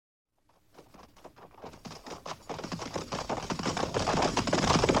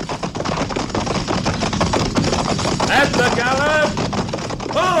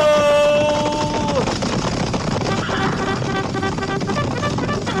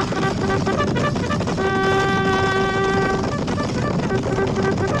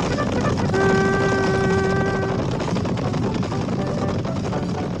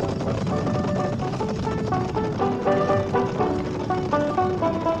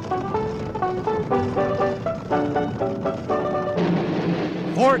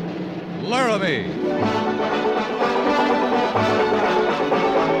Fort Laramie.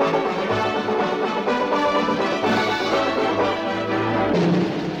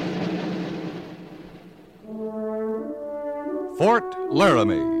 Fort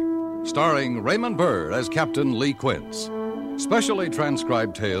Laramie, starring Raymond Burr as Captain Lee Quince. Specially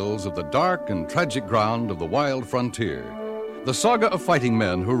transcribed tales of the dark and tragic ground of the wild frontier, the saga of fighting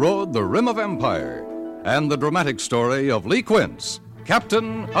men who rode the rim of empire, and the dramatic story of Lee Quince,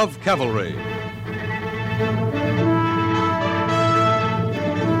 Captain of Cavalry.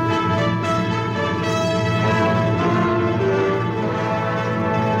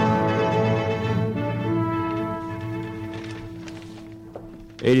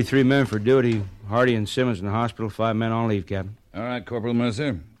 "83 men for duty. Hardy and Simmons in the hospital. 5 men on leave, Captain." All right, Corporal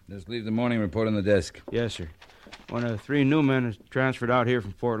Mercer. Just leave the morning report on the desk. Yes, sir. One of the 3 new men is transferred out here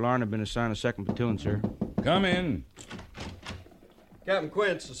from Fort Larned have been assigned a 2nd platoon, sir. Come in. Captain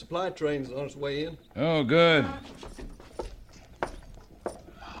Quince, the supply train's on its way in. Oh, good.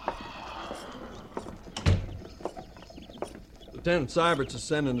 Lieutenant Seiberts is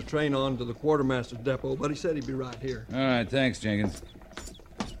sending the train on to the quartermaster's depot, but he said he'd be right here. All right, thanks, Jenkins.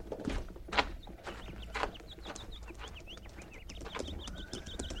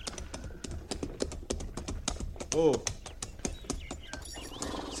 Oh.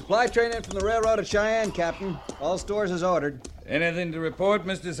 Supply train in from the railroad at Cheyenne, Captain. All stores is ordered. Anything to report,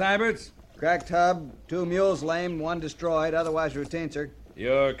 Mr. Seiberts? Cracked hub, 2 mules lame, 1 destroyed, otherwise routine, sir.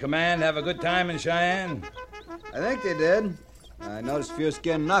 Your command have a good time in Cheyenne? I think they did. I noticed a few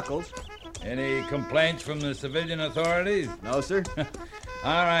skinned knuckles. Any complaints from the civilian authorities? No, sir.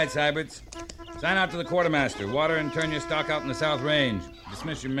 All right, Seiberts. Sign out to the quartermaster. Water and turn your stock out in the South Range.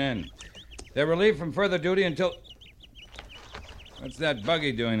 Dismiss your men. They're relieved from further duty until... What's that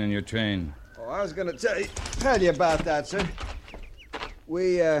buggy doing in your train? Oh, I was going to tell you about that, sir.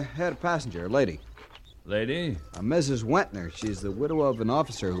 We had a passenger, a lady. Lady? Mrs. Wentner. She's the widow of an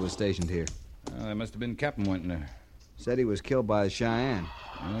officer who was stationed here. Oh, that must have been Captain Wentner. Said he was killed by Cheyenne.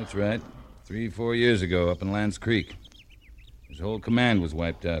 Oh, that's right. 3-4 years ago up in Lance Creek. His whole command was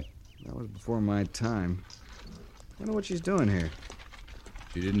wiped out. That was before my time. I wonder what she's doing here.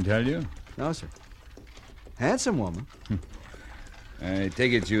 She didn't tell you? No, sir. Handsome woman. I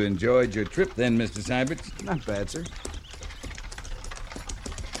take it you enjoyed your trip then, Mr. Seiberts? Not bad, sir.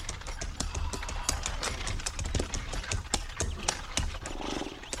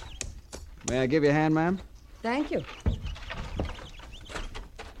 May I give you a hand, ma'am? Thank you.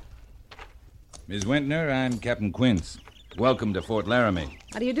 Miss Wentner, I'm Captain Quince. Welcome to Fort Laramie.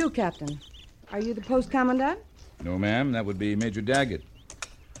 How do you do, Captain? Are you the post commandant? No, ma'am. That would be Major Daggett.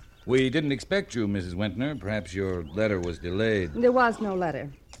 We didn't expect you, Mrs. Wentner. Perhaps your letter was delayed. There was no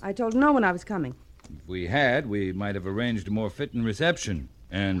letter. I told no one I was coming. If we had, we might have arranged a more fitting reception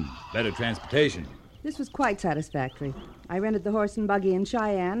and better transportation. This was quite satisfactory. I rented the horse and buggy in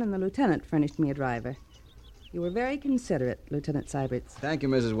Cheyenne, and the lieutenant furnished me a driver. You were very considerate, Lieutenant Seiberts. Thank you,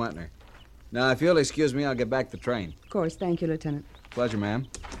 Mrs. Wentner. Now, if you'll excuse me, I'll get back to the train. Of course. Thank you, Lieutenant. Pleasure, ma'am.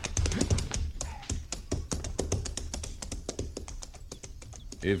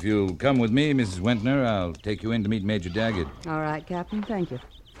 If you'll come with me, Mrs. Wentner, I'll take you in to meet Major Daggett. All right, Captain. Thank you.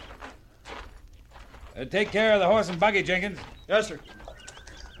 Take care of the horse and buggy, Jenkins. Yes, sir.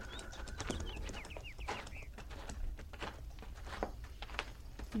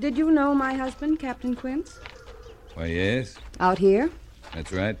 Did you know my husband, Captain Quince? Why, yes. Out here?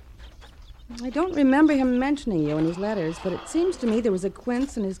 That's right. I don't remember him mentioning you in his letters, but it seems to me there was a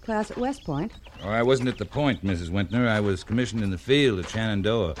Quince in his class at West Point. Oh, I wasn't at the point, Mrs. Wentner. I was commissioned in the field at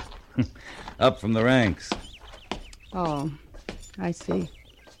Shenandoah. Up from the ranks. Oh, I see.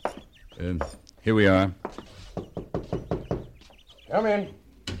 Here we are. Come in.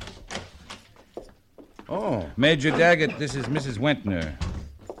 Oh, Major Daggett, this is Mrs. Wentner.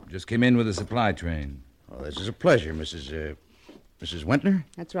 Just came in with a supply train. Oh, this is a pleasure, Mrs. Wentner?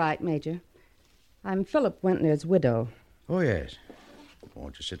 That's right, Major. I'm Philip Wentner's widow. Oh, yes.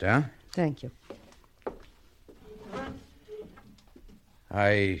 Won't you sit down? Thank you.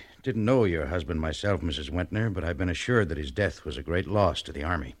 I didn't know your husband myself, Mrs. Wentner, but I've been assured that his death was a great loss to the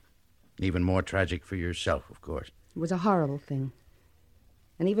Army. Even more tragic for yourself, of course. It was a horrible thing.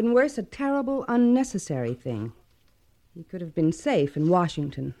 And even worse, a terrible, unnecessary thing. He could have been safe in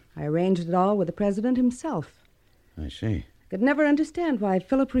Washington. I arranged it all with the president himself. I see. I could never understand why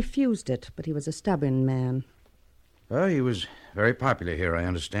Philip refused it, but he was a stubborn man. Well, he was very popular here, I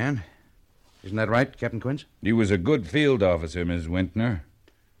understand. Isn't that right, Captain Quince? He was a good field officer, Miss Wentner.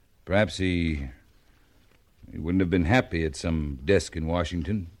 Perhaps he wouldn't have been happy at some desk in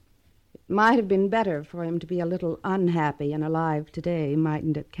Washington. It Might have been better for him to be a little unhappy and alive today,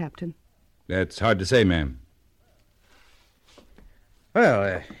 mightn't it, Captain? That's hard to say, ma'am. Well,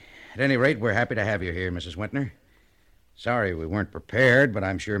 at any rate, we're happy to have you here, Mrs. Wintner. Sorry we weren't prepared, but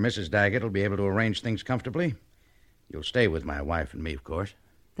I'm sure Mrs. Daggett will be able to arrange things comfortably. You'll stay with my wife and me, of course.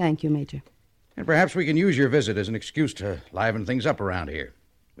 Thank you, Major. And perhaps we can use your visit as an excuse to liven things up around here.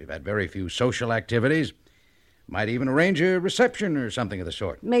 We've had very few social activities. Might even arrange a reception or something of the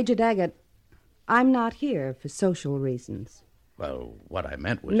sort. Major Daggett, I'm not here for social reasons. Well, what I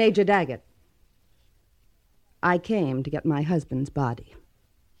meant was... Major Daggett, I came to get my husband's body.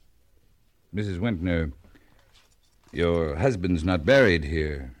 Mrs. Wintner, your husband's not buried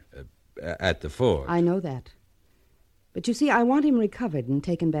here at the fort. I know that. But you see, I want him recovered and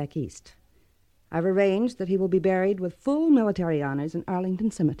taken back east. I've arranged that he will be buried with full military honors in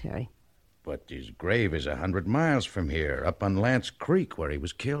Arlington Cemetery. But his grave is 100 miles from here, up on Lance Creek, where he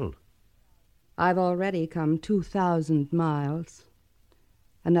was killed. I've already come 2,000 miles.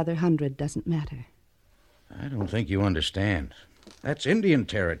 Another 100 doesn't matter. I don't think you understand. That's Indian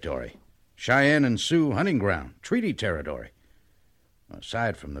territory. Cheyenne and Sioux hunting ground, treaty territory.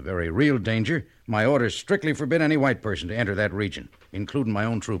 Aside from the very real danger, my orders strictly forbid any white person to enter that region, including my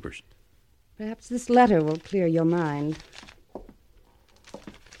own troopers. Perhaps this letter will clear your mind.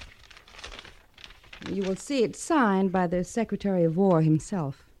 You will see it signed by the Secretary of War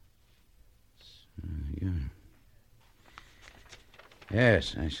himself. Yeah.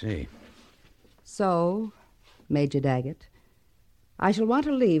 Yes, I see. So, Major Daggett, I shall want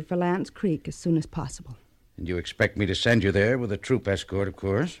to leave for Lance Creek as soon as possible. And you expect me to send you there with a troop escort, of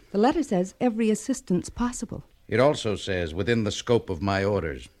course? The letter says every assistance possible. It also says within the scope of my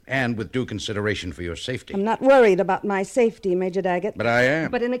orders, and with due consideration for your safety. I'm not worried about my safety, Major Daggett. But I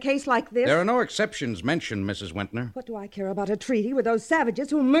am. But in a case like this... There are no exceptions mentioned, Mrs. Wintner. What do I care about a treaty with those savages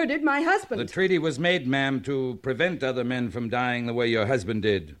who murdered my husband? The treaty was made, ma'am, to prevent other men from dying the way your husband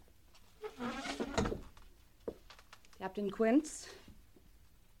did. Captain Quince,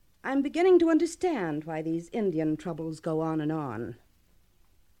 I'm beginning to understand why these Indian troubles go on and on.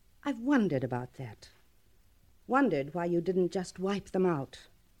 I've wondered about that. Wondered why you didn't just wipe them out.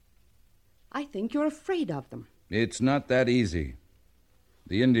 I think you're afraid of them. It's not that easy.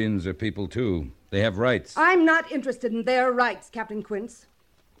 The Indians are people, too. They have rights. I'm not interested in their rights, Captain Quince.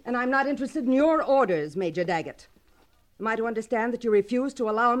 And I'm not interested in your orders, Major Daggett. Am I to understand that you refuse to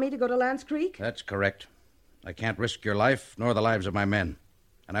allow me to go to Lance Creek? That's correct. I can't risk your life nor the lives of my men.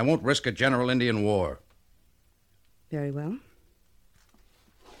 And I won't risk a general Indian war. Very well.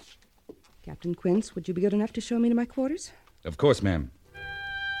 Captain Quince, would you be good enough to show me to my quarters? Of course, ma'am.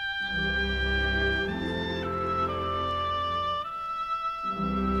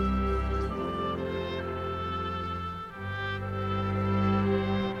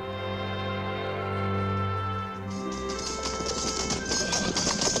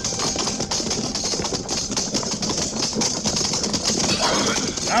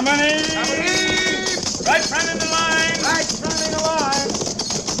 Company! Right front in the line! Right front in the line!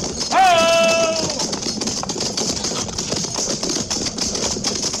 Ho!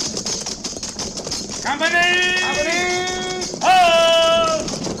 Company! Ho!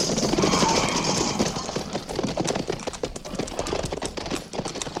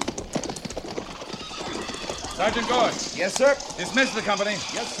 Sergeant Gord. Yes, sir. Dismiss the company.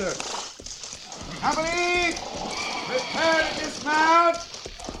 Yes, sir. Company, prepare to dismount.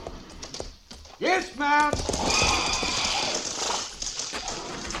 Dismount.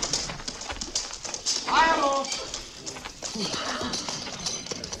 Fire off.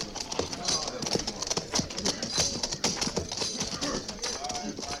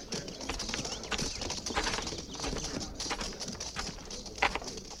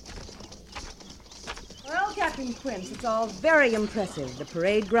 Well, Captain Quince, it's all very impressive. The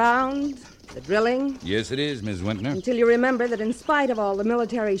parade ground, the drilling. Yes, it is, Miss Wintner. Until you remember that in spite of all the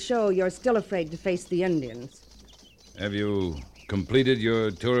military show, you're still afraid to face the Indians. Have you completed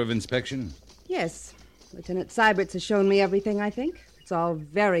your tour of inspection? Yes. Lieutenant Seibert's has shown me everything, I think. It's all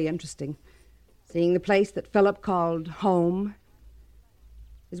very interesting. Seeing the place that Philip called home.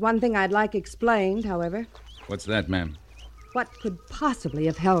 There's one thing I'd like explained, however. What's that, ma'am? What could possibly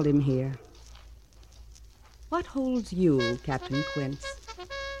have held him here? What holds you, Captain Quince?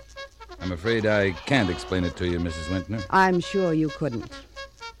 I'm afraid I can't explain it to you, Mrs. Wintner. I'm sure you couldn't.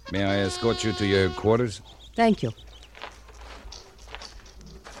 May I escort you to your quarters? Thank you.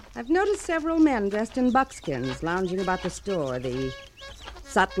 I've noticed several men dressed in buckskins lounging about the store. The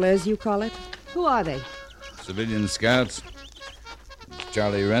sutlers, you call it. Who are they? Civilian scouts.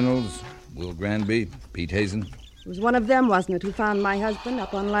 Charlie Reynolds, Will Granby, Pete Hazen. It was one of them, wasn't it, who found my husband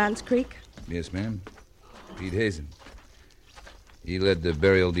up on Lance Creek? Yes, ma'am. Pete Hazen. He led the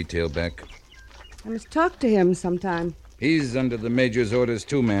burial detail back. I must talk to him sometime. He's under the Major's orders,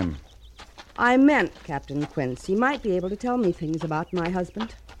 too, ma'am. I meant, Captain Quince, he might be able to tell me things about my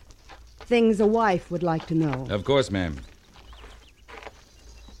husband. Things a wife would like to know. Of course, ma'am.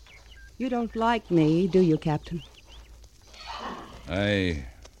 You don't like me, do you, Captain? I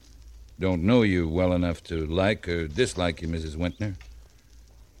don't know you well enough to like or dislike you, Mrs. Wentner.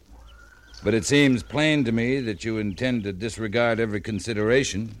 But it seems plain to me that you intend to disregard every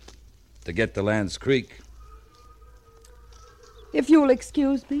consideration to get to Lance Creek. If you'll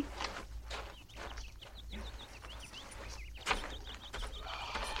excuse me.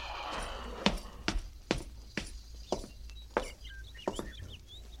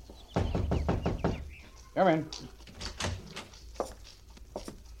 Come in.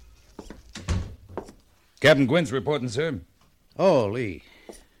 Captain Quince reporting, sir. Oh, Lee.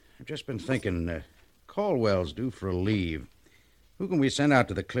 I've just been thinking, Caldwell's due for a leave. Who can we send out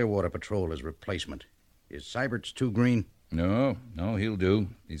to the Clearwater Patrol as replacement? Is Seibert's too green? No, he'll do.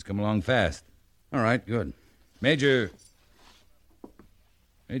 He's come along fast. All right, good. Major,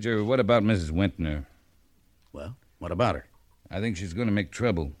 what about Mrs. Wentner? Well, what about her? I think she's going to make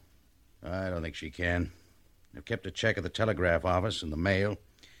trouble. I don't think she can. I've kept a check at the telegraph office and the mail.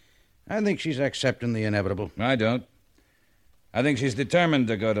 I think she's accepting the inevitable. I don't. I think she's determined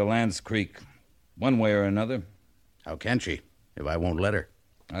to go to Lance Creek, one way or another. How can she, if I won't let her?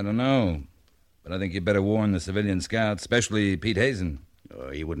 I don't know, but I think you better warn the civilian scouts, especially Pete Hazen.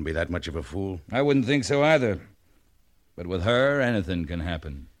 Oh, he wouldn't be that much of a fool. I wouldn't think so either. But with her, anything can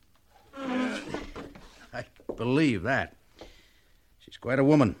happen. I believe that. She's quite a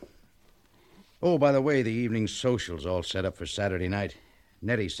woman. Oh, by the way, the evening social's all set up for Saturday night.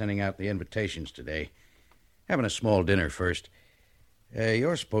 Nettie's sending out the invitations today. Having a small dinner first.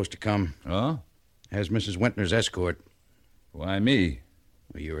 You're supposed to come. Oh? As Mrs. Wentner's escort. Why me?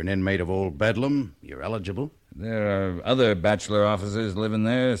 Well, you're an inmate of Old Bedlam. You're eligible. There are other bachelor officers living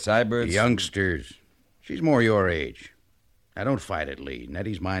there, Seibert's. Youngsters. She's more your age. Now, don't fight it, Lee.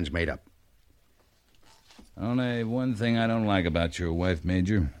 Nettie's mind's made up. Only one thing I don't like about your wife,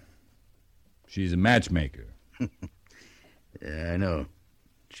 Major. She's a matchmaker. Yeah, I know.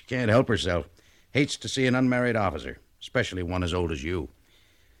 She can't help herself. Hates to see an unmarried officer, especially one as old as you.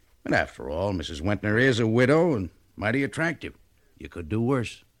 But after all, Mrs. Wentner is a widow and mighty attractive. You could do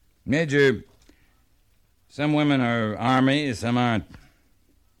worse. Major, some women are Army, some aren't.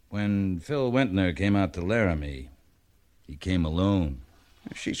 When Phil Wentner came out to Laramie, he came alone.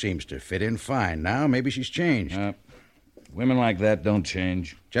 She seems to fit in fine now. Maybe she's changed. Women like that don't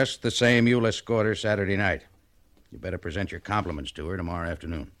change. Just the same, you'll escort her Saturday night. You better present your compliments to her tomorrow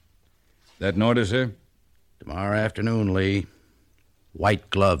afternoon. That an order, sir? Tomorrow afternoon, Lee. White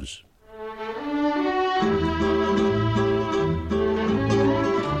gloves.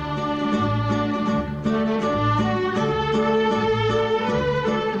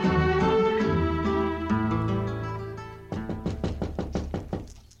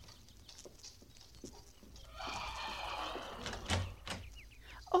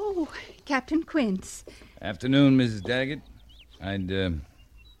 Oh, Captain Quince. Afternoon, Mrs. Daggett. I'd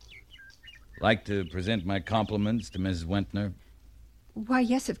like to present my compliments to Mrs. Wentner. Why,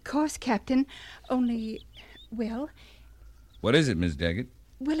 yes, of course, Captain. Only, well... What is it, Miss Daggett?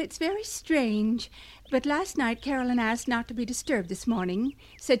 Well, it's very strange. But last night, Carolyn asked not to be disturbed this morning.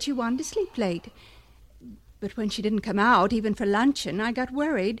 Said she wanted to sleep late. But when she didn't come out, even for luncheon, I got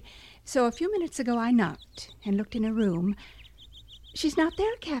worried. So a few minutes ago, I knocked and looked in her room. She's not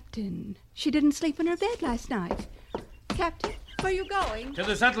there, Captain. She didn't sleep in her bed last night. Captain, where are you going? To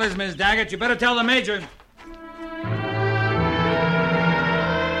the settlers, Miss Daggett. You better tell the Major.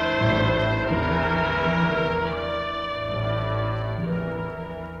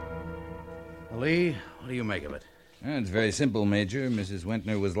 Lee, what do you make of it? It's very simple, Major. Mrs.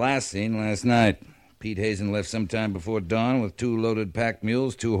 Wentner was last seen last night. Pete Hazen left sometime before dawn with 2 loaded pack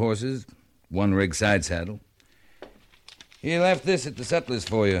mules, 2 horses, 1 rig side saddle. He left this at the settlers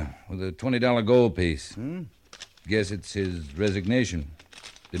for you with a $20 gold piece. Guess it's his resignation.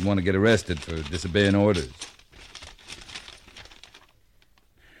 Didn't want to get arrested for disobeying orders.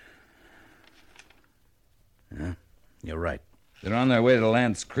 Yeah, you're right. They're on their way to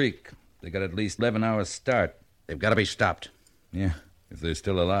Lance Creek. They got at least 11 hours start. They've got to be stopped. Yeah, if they're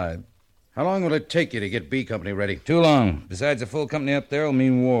still alive. How long will it take you to get B Company ready? Too long. Besides, a full company up there will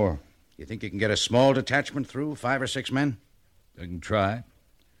mean war. You think you can get a small detachment through, 5 or 6 men? I can try.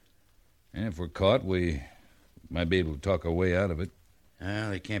 And if we're caught, we might be able to talk our way out of it.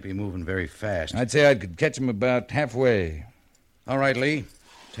 They can't be moving very fast. I'd say I could catch them about halfway. All right, Lee.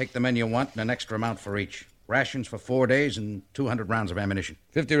 Take the men you want and an extra amount for each. Rations for 4 days and 200 rounds of ammunition.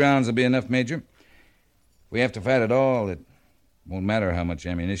 50 rounds will be enough, Major. If we have to fight at all, it won't matter how much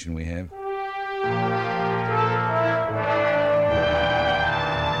ammunition we have.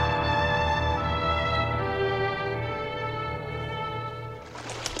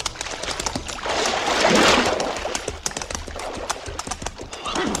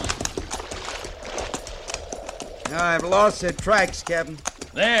 I've lost the tracks, Captain.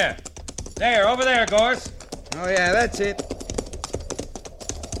 There, over there, Gorse. Oh, yeah, that's it.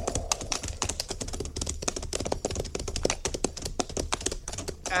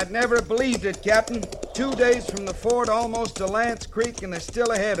 I'd never believed it, Captain. 2 days from the fort, almost to Lance Creek, and they're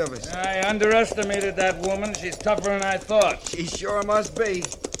still ahead of us. I underestimated that woman. She's tougher than I thought. She sure must be.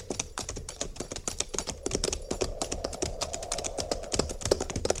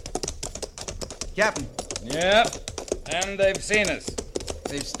 Captain. Yep, and they've seen us.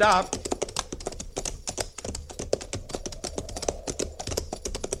 They've stopped.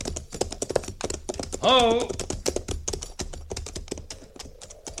 Ho!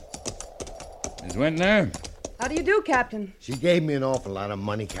 Miss Wintner? How do you do, Captain? She gave me an awful lot of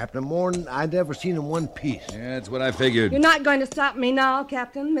money, Captain, more than I'd ever seen in one piece. Yeah, that's what I figured. You're not going to stop me now,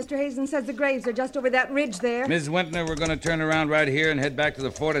 Captain. Mr. Hazen says the graves are just over that ridge there. Miss Wintner, we're going to turn around right here and head back to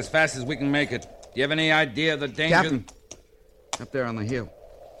the fort as fast as we can make it. Do you have any idea of the danger? Captain, up there on the hill.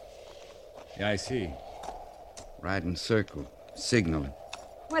 Yeah, I see. Riding circle, signaling.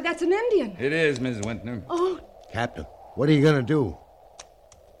 Why, that's an Indian. It is, Miss Wintner. Oh, Captain, what are you going to do?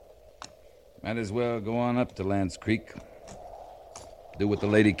 Might as well go on up to Lance Creek. Do what the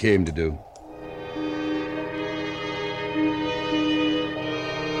lady came to do.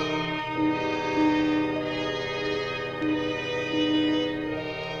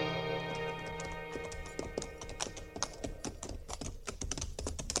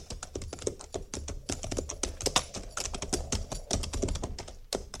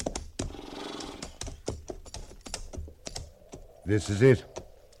 This is it.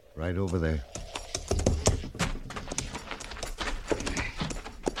 Right over there.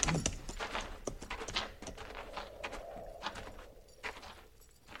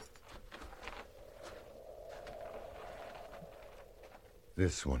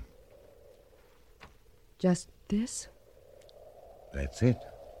 This one. just this? That's it.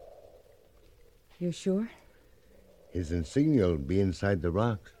 You're sure? His insignia will be inside the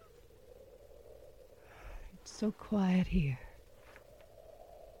rocks. It's so quiet here.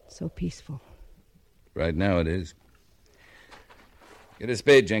 So peaceful. Right now it is. Get a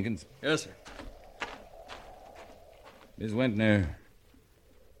spade, Jenkins. Yes, sir. Miss Wintner,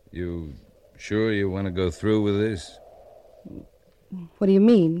 you sure you want to go through with this? What do you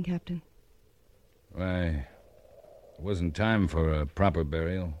mean, Captain? Why, it wasn't time for a proper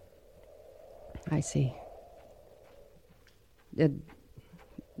burial. I see. Did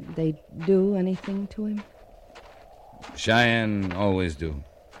they do anything to him? Cheyenne always do.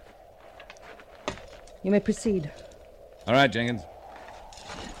 You may proceed. All right, Jenkins.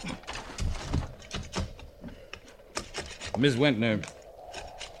 Miss Wintner,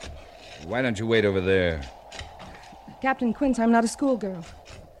 why don't you wait over there? Captain Quince, I'm not a schoolgirl.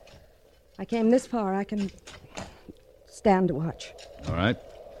 I came this far. I can stand to watch. All right.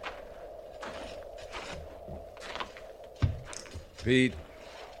 Pete,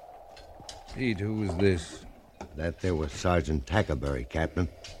 who was this? That there was Sergeant Tackleberry, Captain.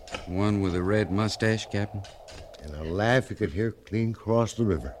 One with a red mustache, Captain? And a laugh you could hear clean across the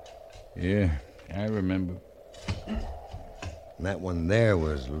river. Yeah, I remember. And that one there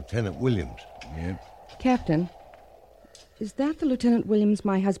was Lieutenant Williams. Yep. Captain, is that the Lieutenant Williams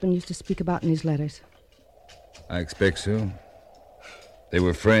my husband used to speak about in his letters? I expect so. They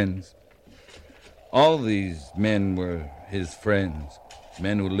were friends. All these men were his friends.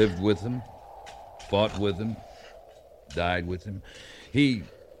 Men who lived with him, fought with him, died with him. He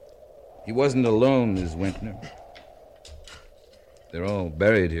wasn't alone, Miss Wintner. They're all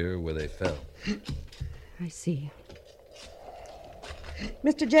buried here where they fell. I see.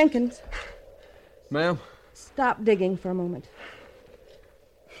 Mr. Jenkins. Ma'am? Stop digging for a moment.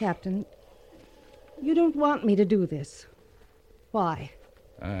 Captain, you don't want me to do this. Why?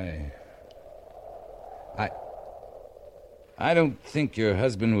 I don't think your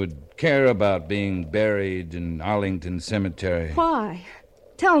husband would care about being buried in Arlington Cemetery. Why?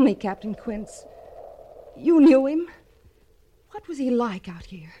 Tell me, Captain Quince. You knew him? What was he like out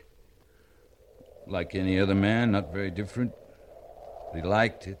here? Like any other man, not very different. He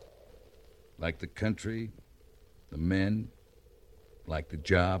liked it. Liked the country, the men, liked the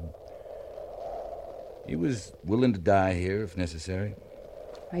job. He was willing to die here if necessary.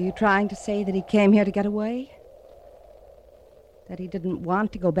 Are you trying to say that he came here to get away? That he didn't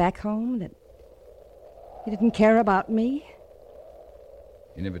want to go back home? That he didn't care about me?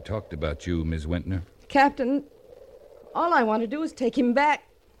 He never talked about you, Miss Wentner. Captain, all I want to do is take him back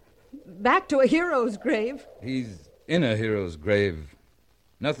to a hero's grave. He's in a hero's grave.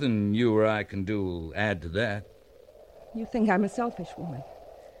 Nothing you or I can do will add to that. You think I'm a selfish woman.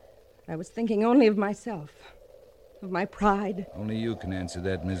 I was thinking only of myself, of my pride. Only you can answer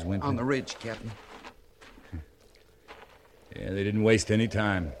that, Miss Wentner. On the ridge, Captain. Yeah, they didn't waste any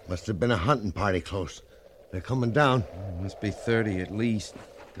time. Must have been a hunting party close. They're coming down. Must be 30 at least.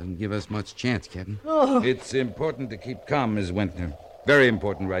 Doesn't give us much chance, Captain. Oh. It's important to keep calm, Miss Wentner. Very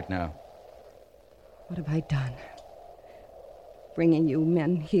important right now. What have I done? Bringing you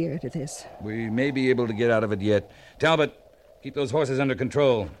men here to this. We may be able to get out of it yet. Talbot, keep those horses under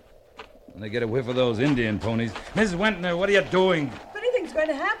control. When they get a whiff of those Indian ponies. Miss Wentner, what are you doing? If anything's going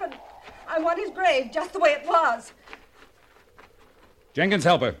to happen, I want his grave just the way it was. Jenkins,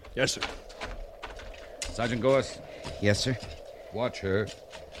 help her. Yes, sir. Sergeant Gorse. Yes, sir. Watch her.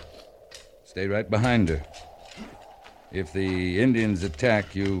 Stay right behind her. If the Indians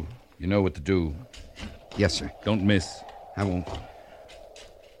attack you, you know what to do. Yes, sir. Don't miss. I won't.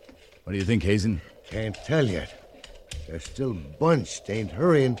 What do you think, Hazen? Can't tell yet. They're still bunched, ain't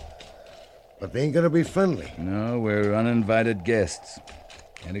hurrying. But they ain't gonna be friendly. No, we're uninvited guests.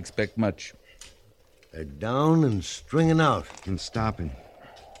 Can't expect much. They're down and stringing out. And stopping.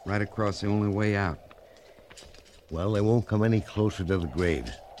 Right across the only way out. Well, they won't come any closer to the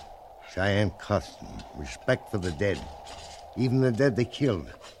graves. Cheyenne custom, respect for the dead. Even the dead they killed.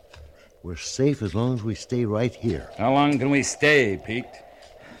 We're safe as long as we stay right here. How long can we stay, Pete?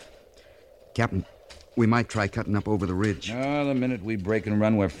 Captain, we might try cutting up over the ridge. No, the minute we break and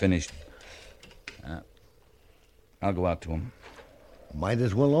run, we're finished. I'll go out to him. Might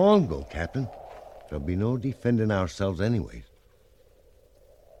as well all go, Captain. There'll be no defending ourselves anyways.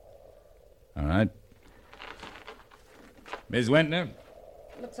 All right. Miss Wentner?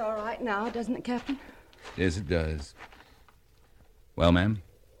 Looks all right now, doesn't it, Captain? Yes, it does. Well, ma'am?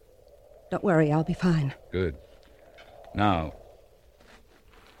 Don't worry, I'll be fine. Good. Now,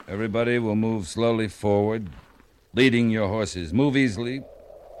 everybody will move slowly forward, leading your horses. Move easily.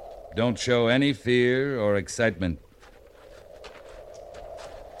 Don't show any fear or excitement.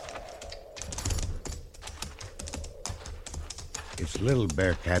 It's Little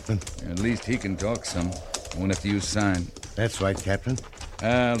Bear, Captain. At least he can talk some. Won't have to use sign. That's right, Captain.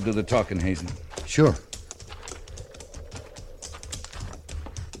 I'll do the talking, Hazen. Sure.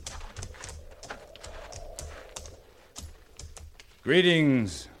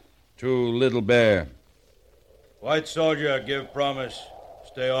 Greetings to Little Bear. White soldier, give promise.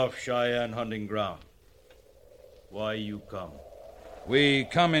 Stay off Cheyenne hunting ground. Why you come? We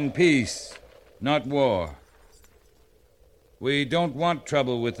come in peace, not war. We don't want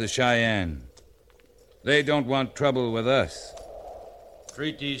trouble with the Cheyenne. They don't want trouble with us.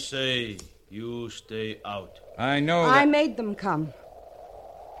 Treaties say you stay out. I know I made them come.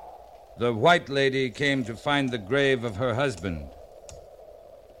 The white lady came to find the grave of her husband.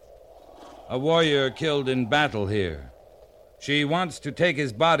 A warrior killed in battle here. She wants to take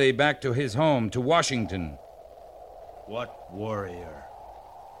his body back to his home, to Washington. What warrior?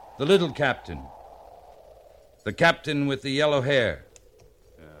 The little captain. The captain with the yellow hair.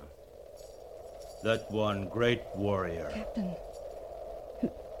 That one great warrior. Captain,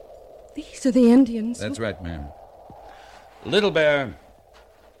 these are the Indians. That's right, ma'am. Little Bear,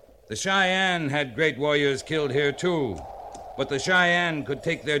 the Cheyenne had great warriors killed here, too. But the Cheyenne could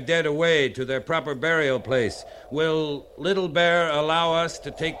take their dead away to their proper burial place. Will Little Bear allow us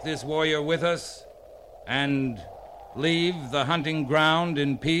to take this warrior with us and leave the hunting ground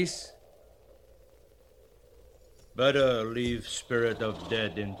in peace? Better leave spirit of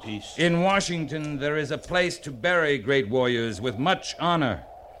dead in peace. In Washington, there is a place to bury great warriors with much honor.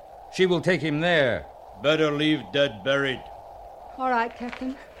 She will take him there. Better leave dead buried. All right,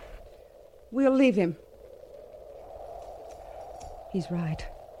 Captain. We'll leave him. He's right.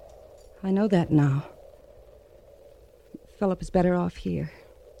 I know that now. Philip is better off here,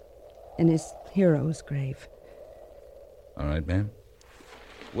 in his hero's grave. All right, ma'am.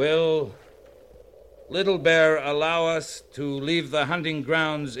 Will Little Bear allow us to leave the hunting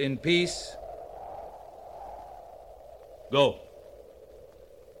grounds in peace? Go.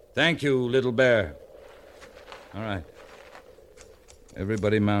 Thank you, Little Bear. All right.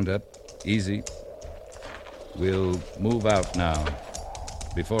 Everybody mount up. Easy. We'll move out now,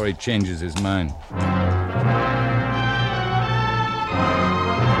 before he changes his mind.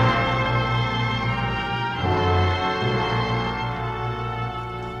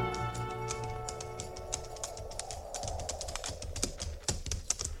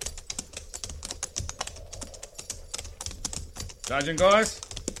 Sergeant Gorse,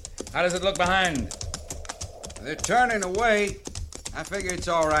 how does it look behind? They're turning away. I figure it's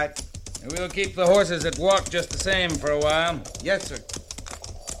all right. We'll keep the horses at walk just the same for a while. Yes, sir.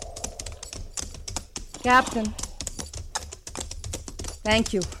 Captain.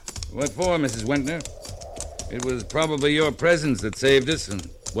 Thank you. What for, Mrs. Wentner? It was probably your presence that saved us and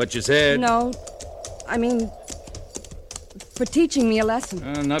what you said. No, I mean, for teaching me a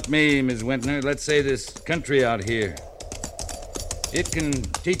lesson. Not me, Miss Wentner. Let's say this country out here. It can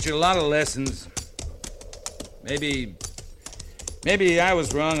teach you a lot of lessons. Maybe I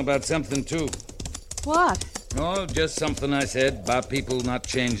was wrong about something, too. What? Oh, just something I said about people not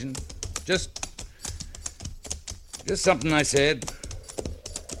changing. Just something I said.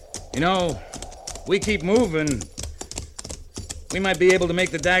 You know, we keep moving. We might be able to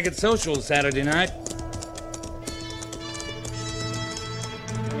make the Daggett Social Saturday night.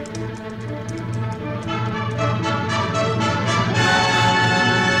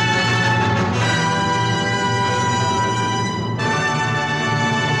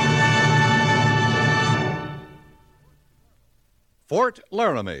 Fort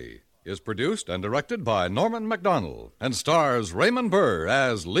Laramie is produced and directed by Norman MacDonald and stars Raymond Burr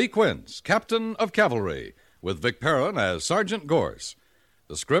as Lee Quince, Captain of Cavalry, with Vic Perrin as Sergeant Gorse.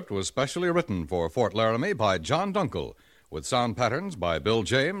 The script was specially written for Fort Laramie by John Dunkel, with sound patterns by Bill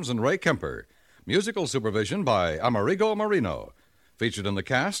James and Ray Kemper. Musical supervision by Amerigo Marino. Featured in the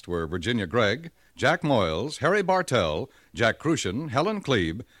cast were Virginia Gregg, Jack Moyles, Harry Bartell, Jack Crucian, Helen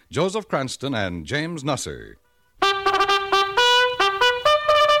Klebe, Joseph Cranston, and James Nusser.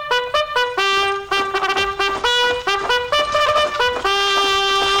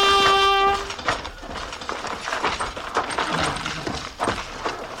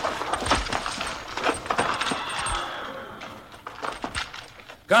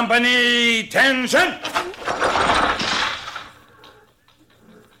 Company, tension!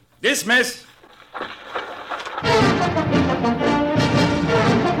 Dismiss.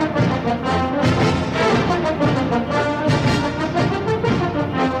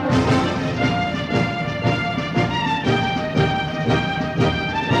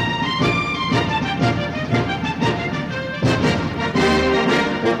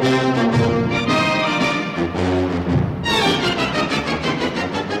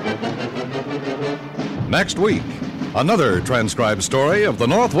 Next week, another transcribed story of the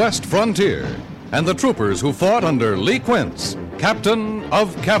Northwest frontier and the troopers who fought under Lee Quince, Captain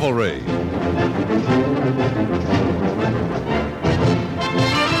of Cavalry.